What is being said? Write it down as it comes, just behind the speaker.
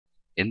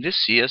In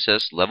this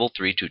CSS Level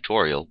 3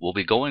 tutorial, we'll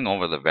be going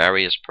over the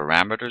various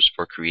parameters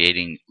for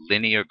creating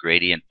linear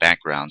gradient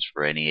backgrounds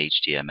for any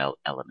HTML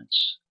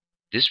elements.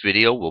 This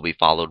video will be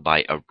followed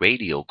by a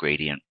radial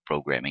gradient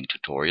programming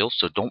tutorial,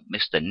 so don't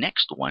miss the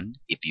next one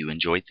if you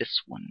enjoyed this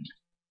one.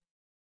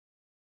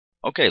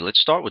 Okay, let's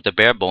start with the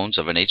bare bones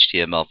of an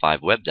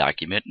HTML5 web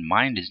document.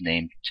 Mine is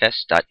named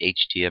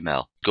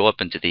test.html. Go up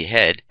into the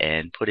head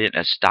and put in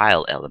a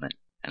style element,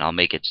 and I'll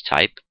make its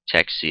type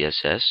text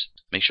CSS.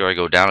 Make sure I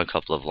go down a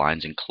couple of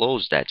lines and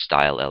close that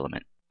style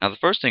element. Now the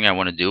first thing I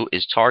want to do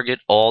is target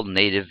all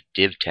native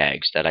div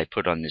tags that I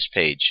put on this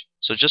page.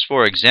 So just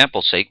for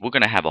example's sake, we're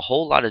going to have a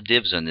whole lot of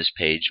divs on this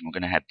page, and we're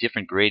going to have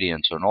different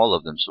gradients on all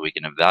of them so we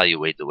can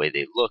evaluate the way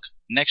they look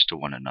next to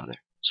one another.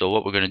 So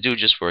what we're going to do,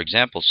 just for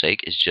example's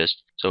sake, is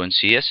so in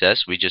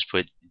CSS we just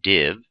put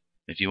div.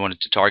 If you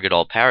wanted to target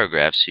all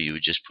paragraphs, so you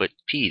would just put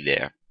P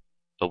there.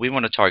 But we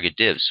want to target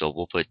divs, so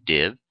we'll put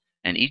div.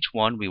 And each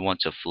one we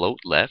want to float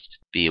left,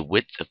 be a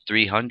width of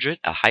 300,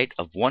 a height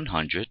of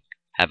 100,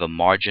 have a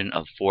margin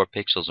of 4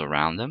 pixels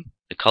around them.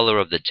 The color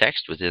of the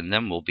text within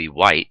them will be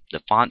white.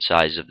 The font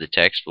size of the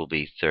text will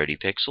be 30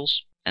 pixels.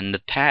 And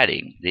the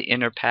padding, the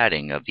inner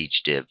padding of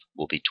each div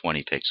will be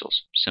 20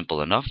 pixels. Simple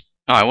enough.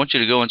 Now I want you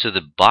to go into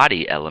the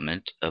body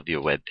element of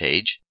your web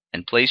page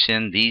and place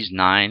in these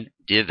 9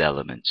 div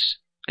elements.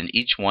 And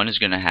each one is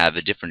going to have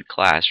a different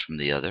class from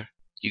the other.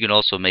 You can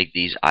also make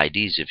these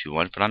IDs if you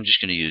want, but I'm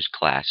just going to use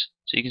class.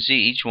 So you can see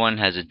each one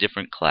has a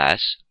different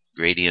class,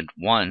 gradient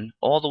 1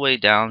 all the way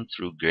down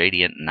through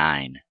gradient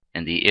 9.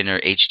 And the inner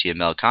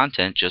HTML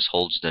content just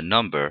holds the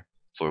number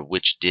for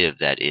which div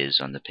that is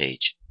on the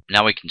page.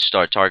 Now we can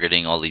start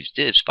targeting all these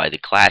divs by the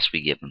class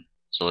we give them.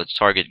 So let's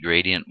target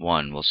gradient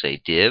 1. We'll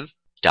say div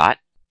dot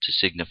to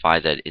signify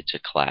that it's a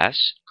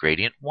class,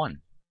 gradient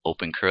 1.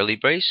 Open curly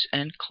brace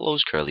and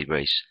close curly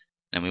brace.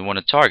 And we want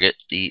to target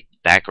the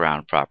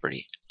background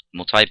property.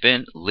 We'll type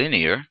in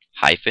linear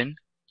hyphen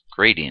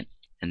gradient,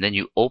 and then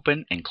you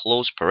open and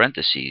close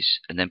parentheses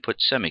and then put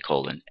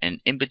semicolon,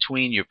 and in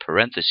between your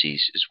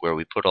parentheses is where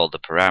we put all the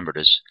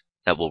parameters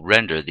that will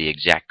render the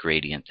exact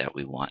gradient that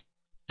we want.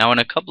 Now in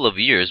a couple of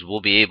years we'll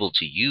be able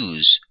to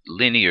use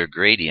linear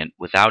gradient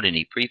without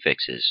any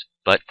prefixes,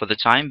 but for the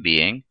time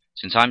being,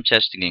 since I'm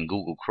testing in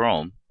Google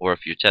Chrome, or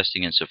if you're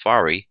testing in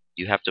Safari,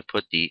 you have to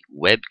put the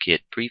WebKit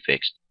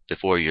prefix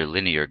before your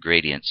linear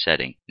gradient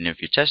setting. And if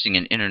you're testing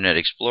in Internet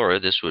Explorer,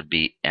 this would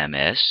be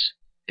MS.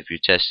 If you're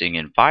testing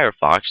in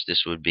Firefox,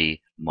 this would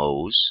be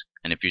MOS.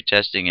 And if you're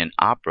testing in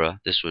Opera,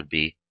 this would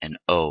be an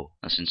O.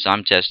 Now, since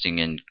I'm testing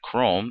in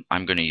Chrome,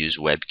 I'm going to use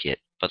WebKit.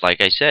 But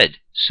like I said,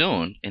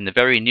 soon, in the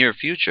very near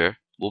future,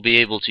 we'll be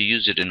able to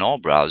use it in all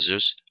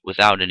browsers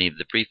without any of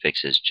the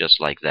prefixes,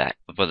 just like that.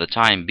 But for the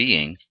time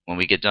being, when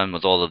we get done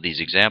with all of these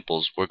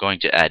examples, we're going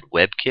to add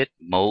WebKit,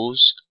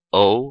 MOS,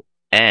 O,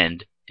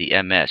 and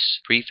the MS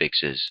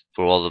prefixes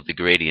for all of the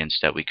gradients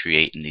that we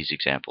create in these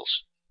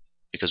examples.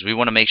 Because we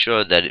want to make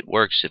sure that it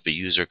works if a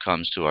user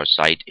comes to our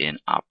site in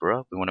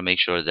Opera. We want to make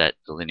sure that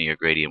the linear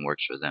gradient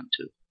works for them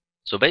too.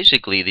 So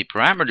basically, the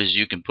parameters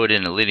you can put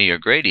in a linear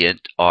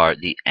gradient are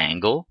the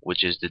angle,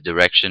 which is the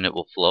direction it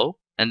will flow,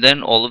 and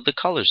then all of the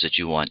colors that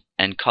you want,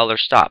 and color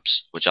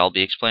stops, which I'll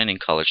be explaining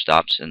color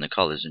stops and the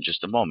colors in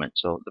just a moment.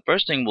 So the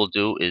first thing we'll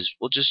do is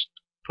we'll just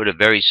put a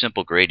very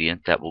simple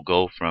gradient that will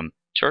go from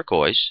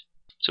turquoise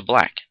to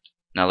black.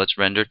 Now let's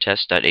render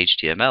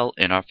test.html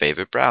in our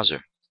favorite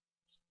browser.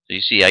 So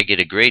you see I get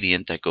a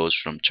gradient that goes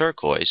from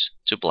turquoise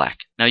to black.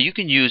 Now you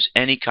can use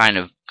any kind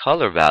of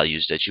color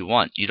values that you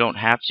want. You don't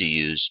have to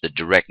use the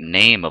direct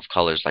name of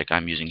colors like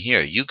I'm using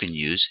here. You can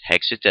use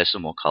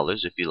hexadecimal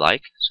colors if you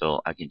like. So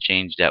I can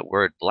change that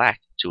word black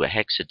to a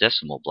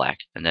hexadecimal black.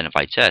 And then if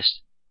I test,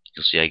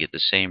 you'll see I get the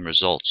same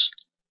results.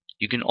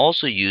 You can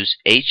also use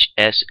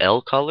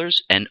HSL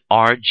colors and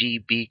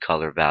RGB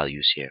color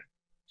values here.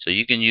 So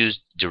you can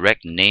use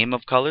direct name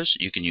of colors,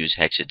 you can use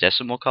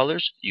hexadecimal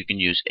colors, you can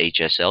use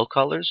HSL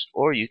colors,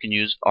 or you can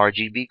use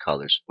RGB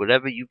colors,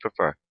 whatever you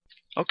prefer.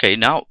 Okay,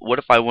 now what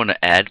if I want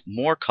to add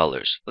more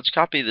colors? Let's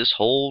copy this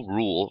whole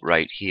rule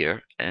right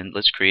here, and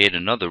let's create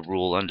another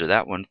rule under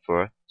that one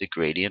for the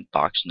gradient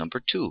box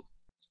number 2.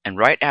 And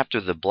right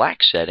after the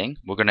black setting,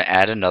 we're going to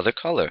add another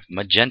color,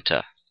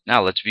 magenta.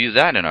 Now let's view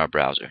that in our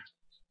browser.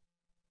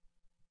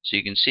 So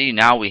you can see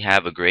now we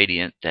have a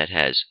gradient that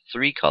has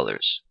 3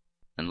 colors.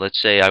 And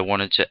let's say I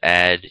wanted to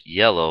add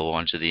yellow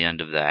onto the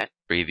end of that.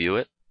 Preview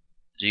it.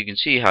 So you can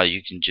see how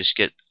you can just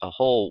get a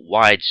whole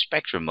wide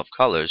spectrum of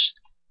colors.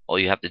 All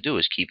you have to do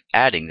is keep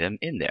adding them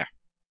in there,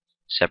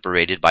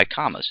 separated by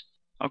commas.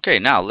 Okay,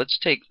 now let's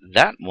take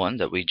that one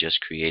that we just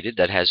created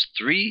that has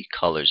 3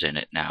 colors in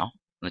it now.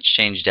 Let's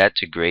change that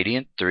to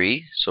gradient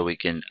 3 so we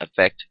can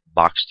affect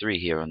box 3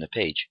 here on the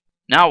page.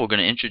 Now we're going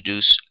to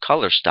introduce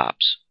color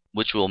stops,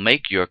 which will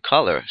make your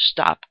color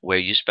stop where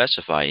you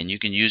specify, and you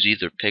can use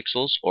either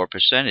pixels or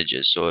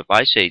percentages. So if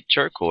I say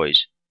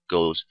turquoise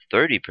goes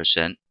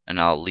 30%, and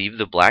I'll leave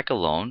the black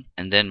alone,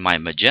 and then my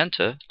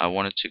magenta, I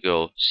want it to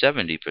go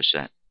 70%.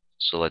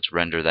 So let's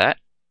render that.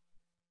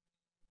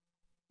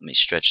 Let me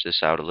stretch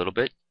this out a little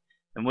bit.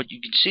 And what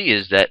you can see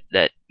is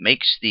that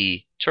makes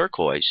the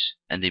turquoise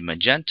and the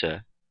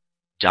magenta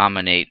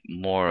dominate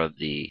more of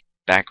the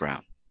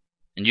background.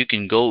 And you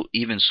can go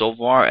even so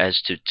far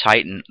as to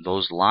tighten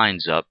those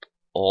lines up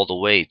all the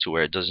way to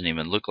where it doesn't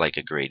even look like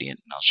a gradient.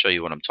 And I'll show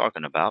you what I'm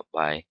talking about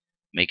by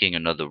making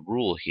another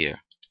rule here.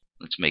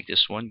 Let's make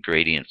this one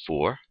gradient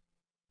 4.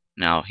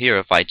 Now here,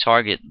 if I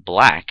target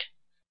black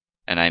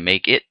and I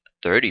make it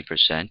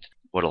 30%,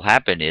 what will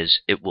happen is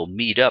it will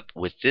meet up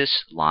with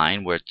this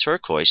line where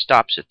turquoise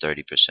stops at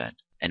 30%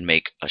 and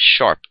make a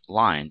sharp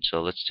line.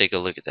 So let's take a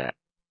look at that.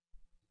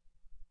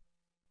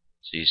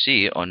 So you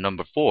see on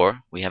number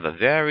 4 we have a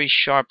very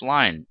sharp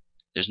line.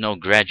 There's no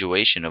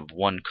graduation of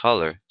one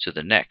color to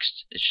the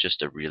next. It's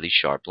just a really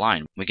sharp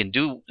line. We can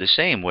do the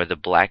same where the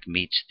black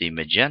meets the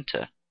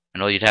magenta.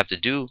 And all you'd have to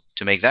do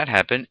to make that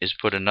happen is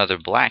put another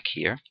black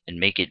here and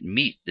make it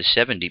meet the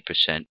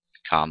 70%,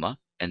 comma,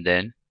 and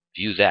then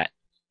view that.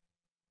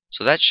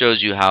 So that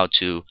shows you how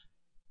to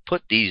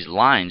put these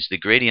lines, the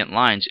gradient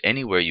lines,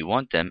 anywhere you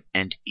want them,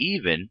 and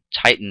even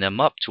tighten them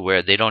up to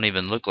where they don't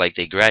even look like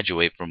they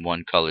graduate from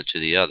one color to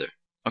the other.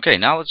 Okay,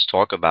 now let's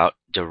talk about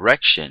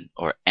direction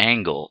or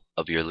angle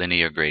of your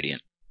linear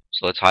gradient.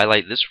 So let's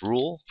highlight this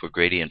rule for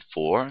gradient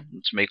 4.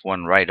 Let's make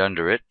one right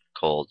under it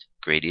called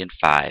gradient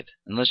 5.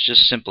 And let's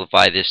just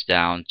simplify this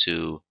down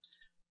to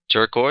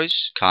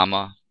turquoise,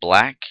 comma,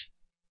 black,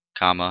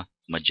 comma,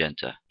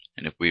 magenta.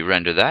 And if we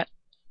render that,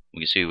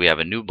 we can see we have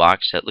a new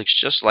box that looks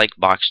just like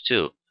box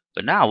 2.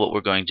 But now what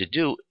we're going to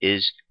do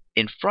is,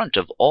 in front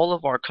of all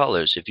of our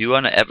colors, if you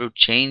want to ever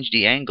change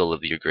the angle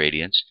of your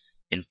gradients,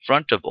 in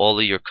front of all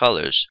of your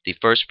colors, the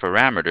first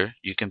parameter,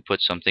 you can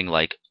put something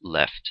like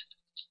left.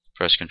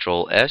 Press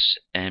Ctrl S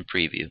and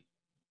preview.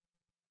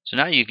 So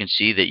now you can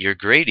see that your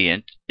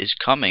gradient is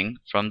coming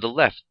from the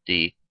left.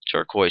 The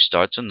turquoise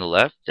starts on the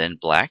left, then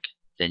black,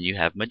 then you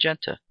have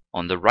magenta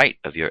on the right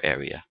of your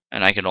area.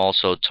 And I can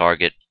also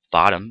target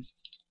bottom.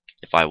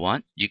 If I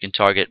want, you can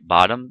target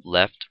bottom,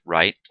 left,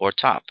 right, or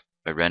top.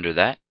 If I render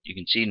that, you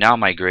can see now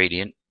my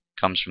gradient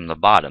comes from the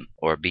bottom,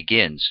 or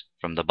begins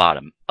from the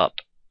bottom up.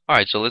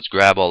 Alright, so let's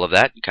grab all of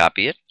that and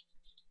copy it.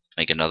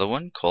 Make another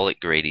one, call it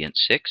gradient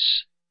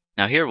 6.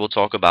 Now here we'll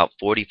talk about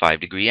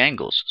 45-degree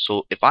angles.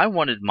 So if I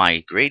wanted my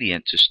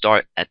gradient to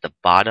start at the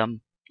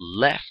bottom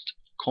left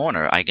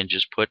corner, I can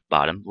just put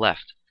bottom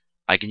left.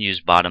 I can use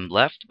bottom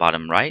left,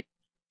 bottom right,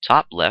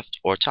 top left,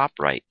 or top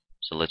right.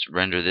 So let's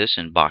render this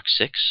in box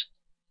 6.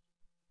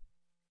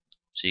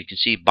 So you can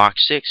see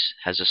box 6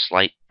 has a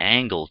slight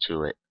angle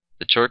to it.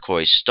 The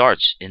turquoise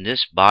starts in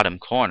this bottom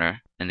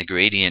corner, and the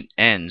gradient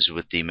ends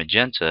with the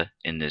magenta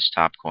in this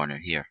top corner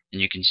here.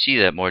 And you can see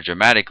that more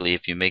dramatically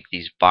if you make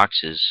these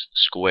boxes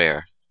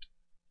square,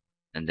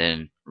 and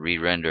then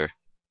re-render,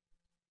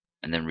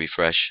 and then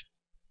refresh.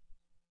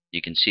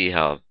 You can see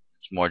how,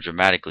 more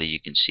dramatically,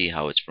 you can see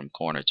how it's from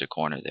corner to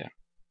corner there.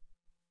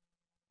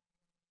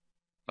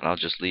 But I'll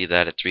just leave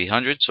that at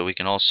 300 so we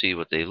can all see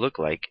what they look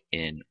like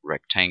in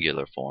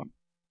rectangular form.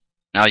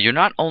 Now you're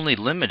not only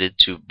limited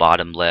to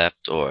bottom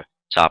left or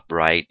top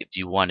right. If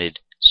you wanted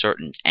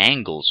certain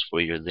angles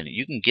for your linear,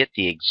 you can get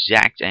the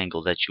exact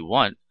angle that you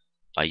want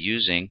by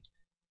using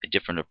a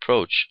different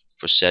approach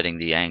for setting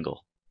the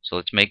angle. So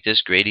let's make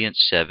this gradient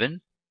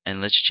 7,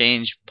 and let's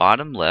change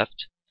bottom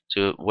left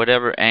to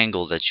whatever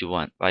angle that you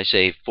want. I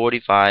say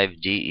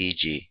 45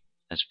 DEG.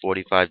 That's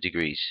 45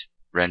 degrees.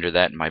 Render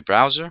that in my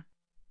browser.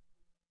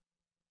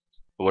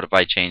 But what if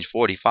I change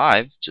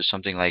 45 to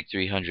something like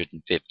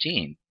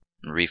 315?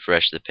 And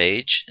refresh the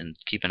page and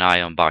keep an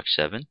eye on box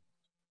 7.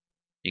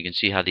 You can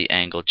see how the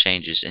angle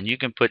changes, and you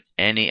can put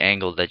any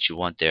angle that you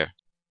want there.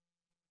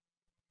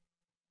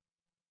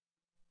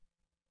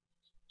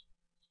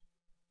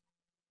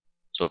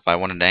 So if I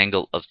want an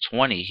angle of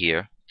 20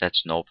 here,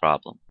 that's no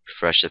problem.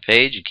 Refresh the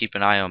page and keep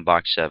an eye on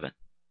box 7.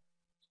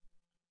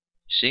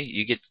 See,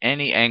 you get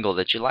any angle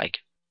that you like.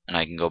 And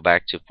I can go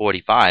back to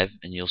 45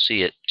 and you'll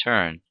see it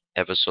turn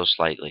ever so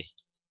slightly.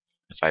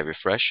 If I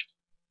refresh,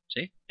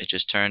 see, it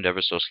just turned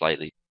ever so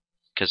slightly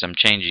because I'm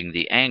changing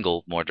the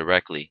angle more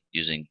directly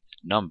using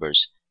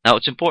numbers. Now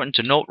it's important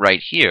to note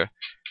right here,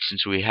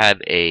 since we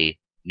have a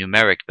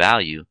numeric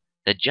value,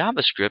 that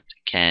JavaScript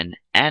can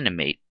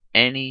animate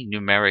any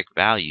numeric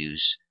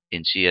values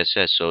in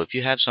CSS. So if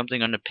you have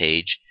something on the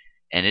page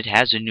and it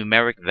has a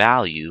numeric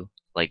value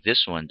like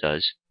this one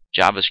does,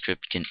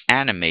 JavaScript can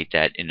animate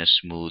that in a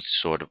smooth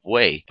sort of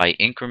way by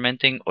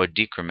incrementing or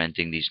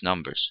decrementing these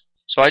numbers.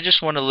 So I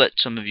just want to let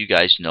some of you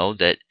guys know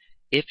that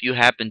if you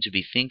happen to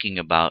be thinking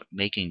about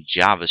making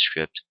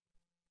JavaScript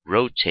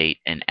rotate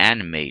and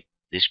animate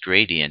this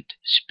gradient,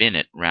 spin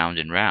it round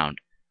and round,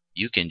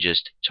 you can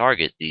just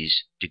target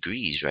these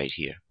degrees right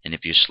here. And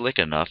if you're slick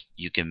enough,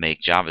 you can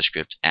make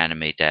JavaScript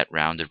animate that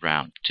round and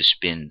round to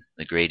spin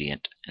the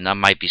gradient. And that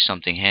might be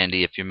something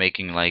handy if you're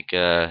making like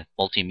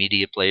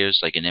multimedia players,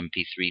 like an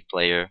MP3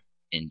 player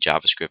in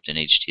JavaScript and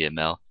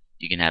HTML.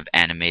 You can have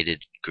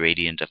animated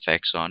gradient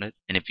effects on it.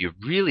 And if you're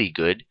really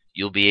good,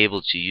 you'll be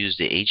able to use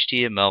the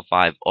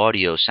HTML5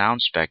 audio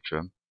sound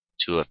spectrum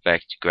to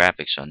affect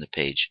graphics on the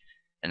page.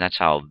 And that's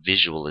how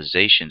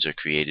visualizations are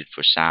created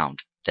for sound.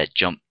 that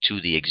jump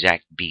to the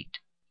exact beat.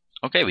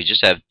 Okay, we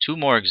just have two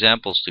more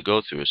examples to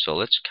go through. So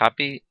let's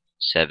copy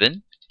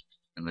 7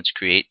 and let's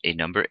create a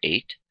number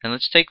 8. And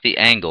let's take the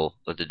angle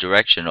or the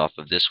direction off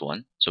of this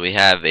one. So we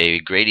have a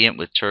gradient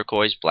with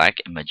turquoise, black,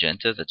 and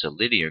magenta. That's a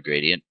linear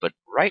gradient. But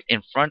right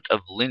in front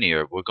of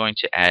linear, we're going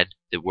to add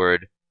the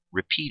word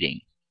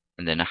repeating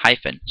and then a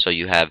hyphen. So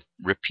you have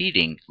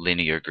repeating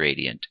linear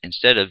gradient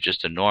instead of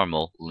just a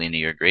normal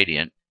linear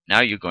gradient.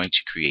 Now you're going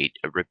to create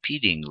a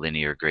repeating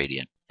linear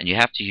gradient. And you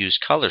have to use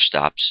color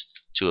stops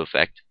to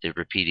affect the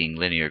repeating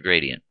linear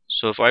gradient.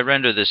 So if I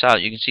render this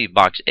out, you can see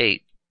box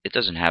 8, it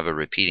doesn't have a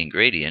repeating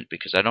gradient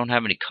because I don't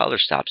have any color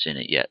stops in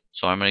it yet.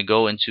 So I'm going to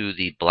go into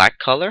the black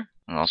color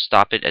and I'll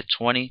stop it at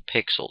 20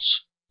 pixels.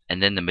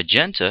 And then the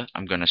magenta,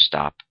 I'm going to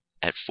stop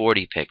at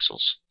 40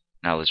 pixels.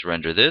 Now let's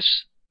render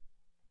this.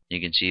 You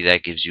can see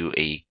that gives you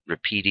a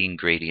repeating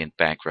gradient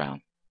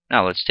background.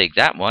 Now let's take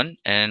that one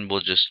and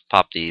we'll just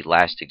pop the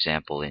last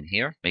example in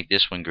here. Make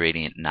this one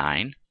gradient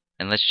 9.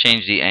 And let's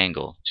change the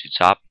angle to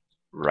top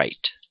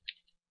right.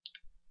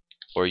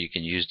 Or you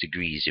can use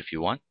degrees if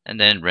you want. And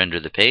then render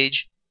the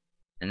page.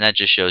 And that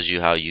just shows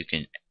you how you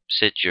can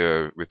set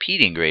your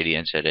repeating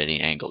gradients at any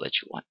angle that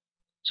you want.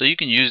 So you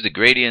can use the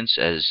gradients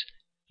as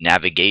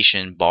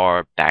navigation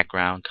bar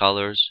background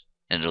colors,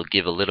 and it'll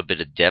give a little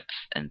bit of depth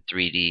and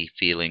 3D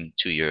feeling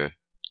to your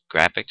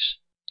graphics.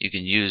 You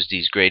can use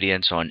these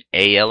gradients on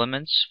A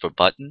elements for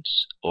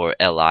buttons or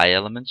LI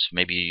elements.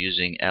 Maybe you're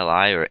using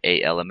LI or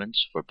A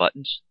elements for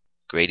buttons.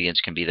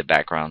 Gradients can be the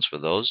backgrounds for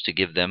those to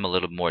give them a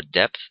little more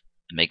depth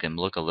and make them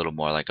look a little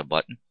more like a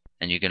button.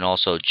 And you can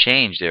also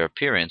change their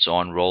appearance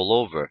on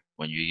rollover.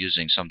 When you're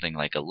using something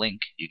like a link,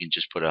 you can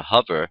just put a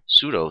hover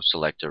pseudo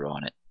selector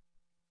on it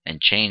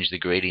and change the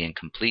gradient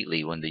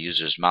completely when the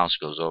user's mouse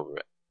goes over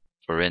it.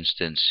 For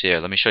instance, here,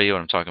 let me show you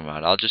what I'm talking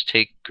about. I'll just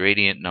take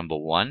gradient number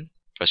 1,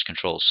 press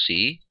Ctrl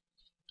C,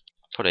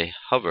 put a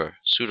hover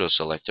pseudo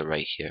selector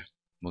right here.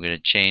 We're going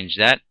to change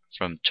that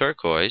from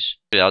turquoise.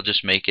 I'll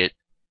just make it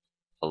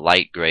a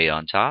light gray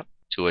on top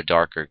to a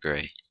darker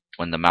gray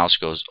when the mouse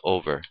goes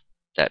over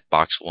that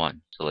box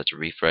 1. So let's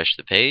refresh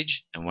the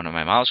page, and when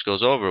my mouse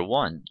goes over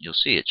 1, you'll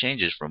see it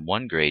changes from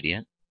one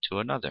gradient to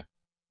another.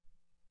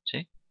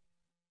 See?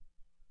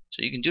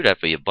 So you can do that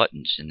for your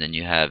buttons, and then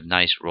you have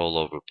nice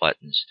rollover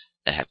buttons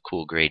that have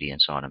cool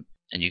gradients on them.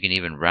 And you can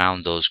even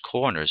round those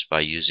corners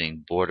by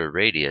using border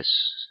radius.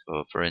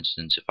 So for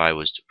instance, if I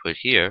was to put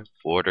here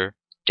border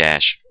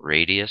dash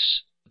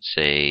radius, let's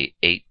say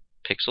 8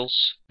 pixels,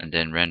 and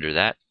then render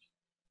that.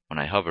 When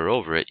I hover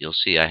over it, you'll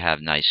see I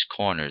have nice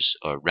corners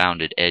or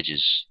rounded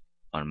edges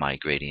on my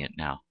gradient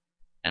now.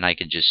 And I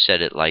can just set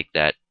it like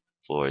that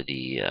for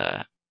the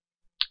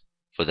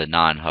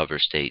non-hover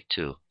state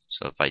too.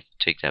 So if I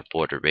take that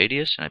border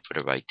radius and I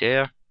put it right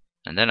there,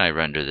 and then I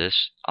render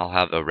this, I'll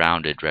have a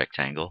rounded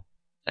rectangle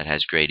that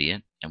has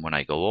gradient. And when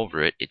I go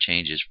over it, it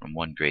changes from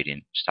one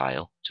gradient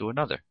style to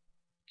another.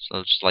 So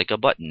it's like a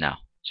button now.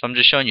 So I'm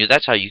just showing you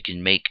that's how you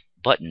can make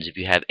buttons. If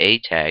you have A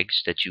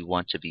tags that you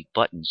want to be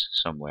buttons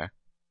somewhere,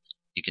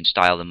 you can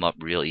style them up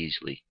real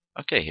easily.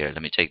 Okay, here,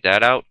 let me take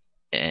that out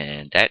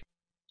and that.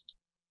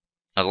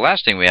 Now the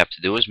last thing we have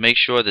to do is make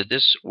sure that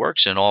this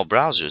works in all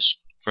browsers.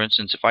 For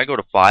instance, if I go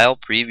to File,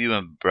 Preview,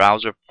 and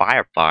Browser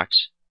Firefox,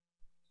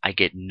 I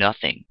get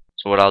nothing.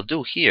 So what I'll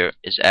do here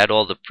is add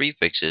all the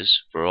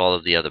prefixes for all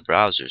of the other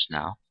browsers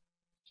now.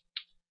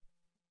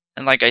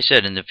 And like I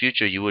said, in the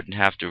future you wouldn't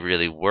have to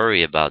really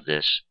worry about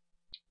this.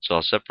 So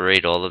I'll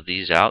separate all of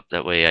these out.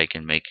 That way I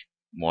can make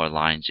more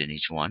lines in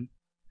each one.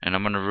 And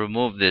I'm going to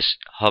remove this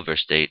hover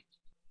state.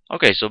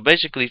 Okay, so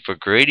basically for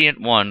gradient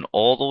 1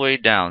 all the way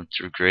down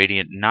through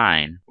gradient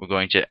 9, we're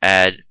going to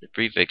add the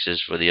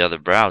prefixes for the other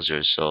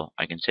browsers. So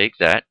I can take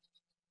that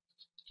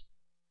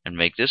and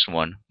make this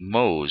one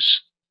Moz.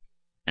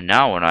 And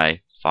now when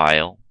I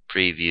File,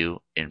 Preview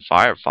in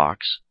Firefox,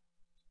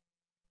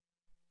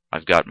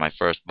 I've got my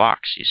first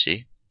box, you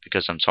see,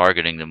 because I'm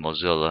targeting the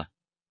Mozilla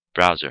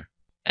browser.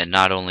 And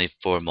not only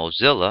for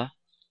Mozilla,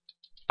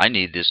 I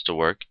need this to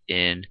work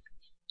in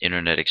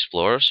Internet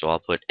Explorer, so I'll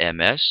put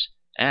MS,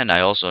 and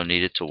I also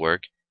need it to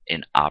work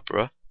in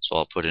Opera, so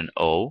I'll put an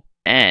O.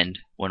 And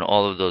when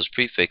all of those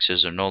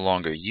prefixes are no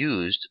longer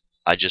used,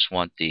 I just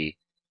want the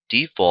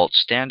default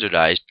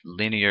standardized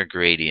linear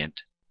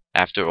gradient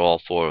after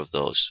all 4 of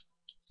those.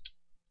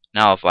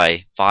 Now if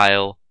I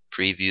File,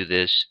 Preview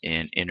this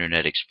in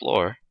Internet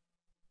Explorer,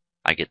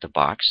 I get the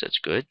box. That's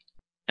good.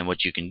 And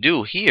what you can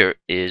do here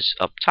is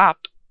up top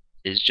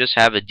is just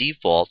have a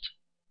default.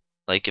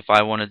 Like if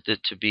I wanted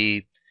it to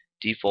be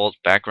default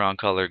background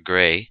color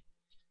gray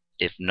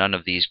if none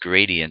of these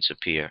gradients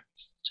appear.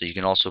 So you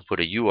can also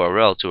put a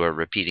URL to a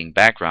repeating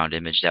background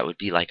image that would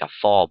be like a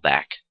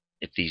fallback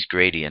if these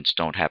gradients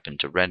don't happen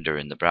to render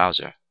in the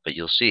browser. But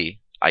you'll see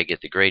I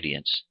get the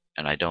gradients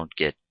and I don't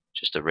get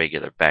just a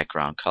regular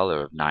background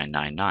color of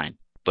 999.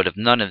 But if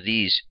none of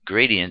these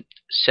gradient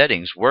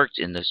settings worked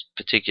in this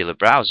particular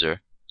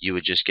browser, you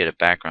would just get a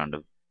background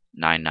of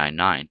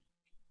 999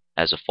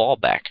 as a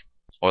fallback.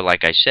 Or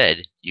like I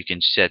said, you can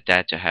set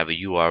that to have a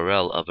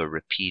URL of a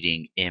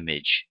repeating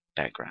image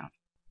background.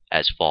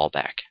 as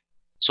fallback.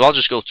 So I'll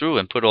just go through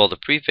and put all the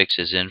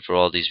prefixes in for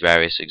all these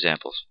various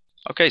examples.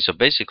 Okay, so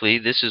basically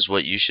this is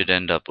what you should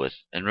end up with.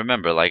 And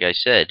remember, like I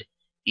said,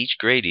 each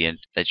gradient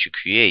that you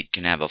create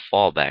can have a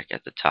fallback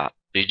at the top.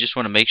 So you just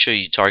want to make sure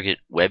you target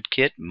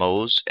WebKit,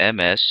 Moz,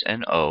 MS,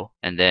 and O,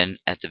 and then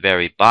at the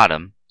very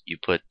bottom you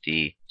put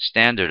the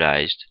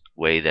standardized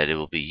way that it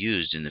will be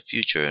used in the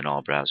future in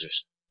all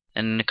browsers.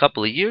 And in a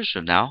couple of years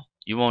from now,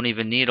 you won't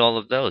even need all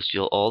of those.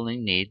 You'll only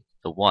need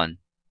the one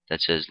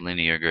that says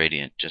linear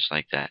gradient, just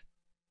like that.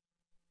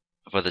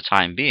 For the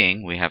time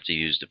being, we have to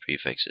use the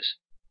prefixes.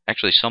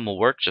 Actually, some will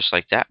work just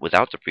like that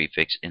without the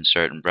prefix in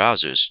certain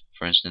browsers.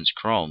 For instance,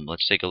 Chrome.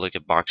 Let's take a look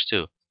at Box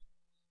 2.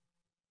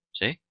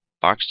 See?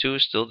 Box 2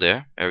 is still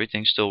there.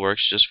 Everything still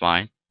works just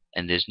fine.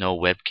 And there's no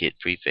WebKit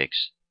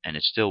prefix. And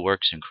it still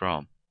works in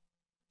Chrome.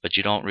 But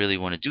you don't really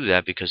want to do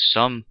that because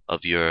some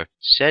of your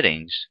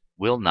settings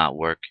will not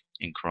work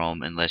in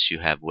Chrome unless you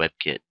have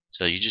WebKit.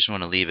 So you just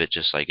want to leave it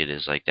just like it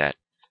is like that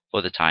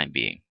for the time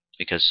being,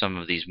 because some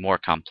of these more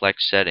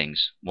complex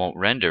settings won't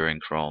render in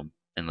Chrome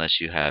unless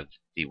you have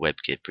the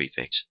WebKit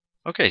prefix.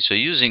 Okay, so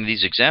using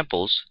these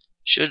examples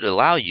should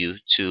allow you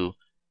to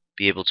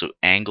be able to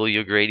angle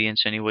your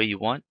gradients any way you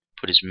want,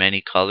 put as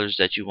many colors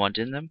that you want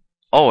in them.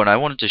 Oh, and I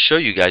wanted to show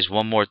you guys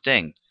one more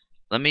thing.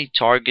 Let me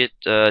target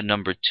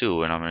number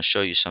 2, and I'm going to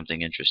show you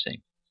something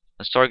interesting.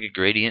 Let's target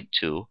gradient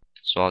 2.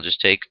 So I'll just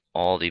take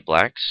all the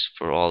blacks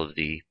for all of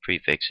the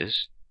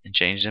prefixes and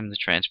change them to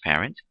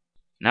transparent.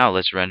 Now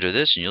let's render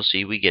this, and you'll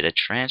see we get a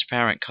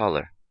transparent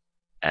color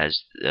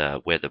as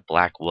where the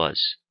black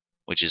was,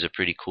 which is a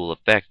pretty cool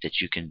effect that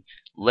you can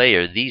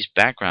layer these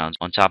backgrounds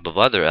on top of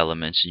other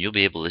elements, and you'll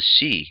be able to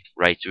see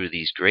right through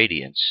these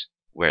gradients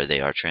where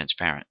they are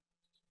transparent.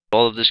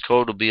 All of this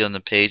code will be on the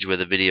page where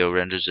the video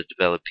renders at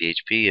Develop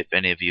PHP if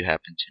any of you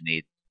happen to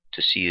need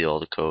to see all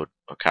the code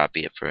or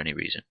copy it for any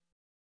reason.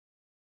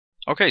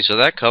 Okay, so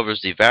that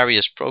covers the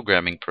various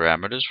programming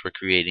parameters for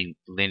creating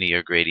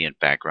linear gradient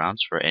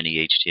backgrounds for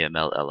any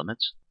HTML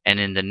elements. And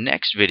in the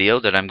next video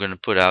that I'm going to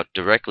put out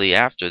directly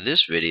after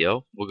this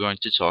video, we're going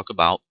to talk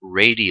about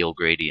radial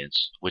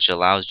gradients, which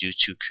allows you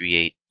to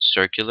create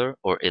circular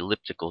or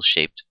elliptical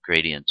shaped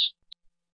gradients.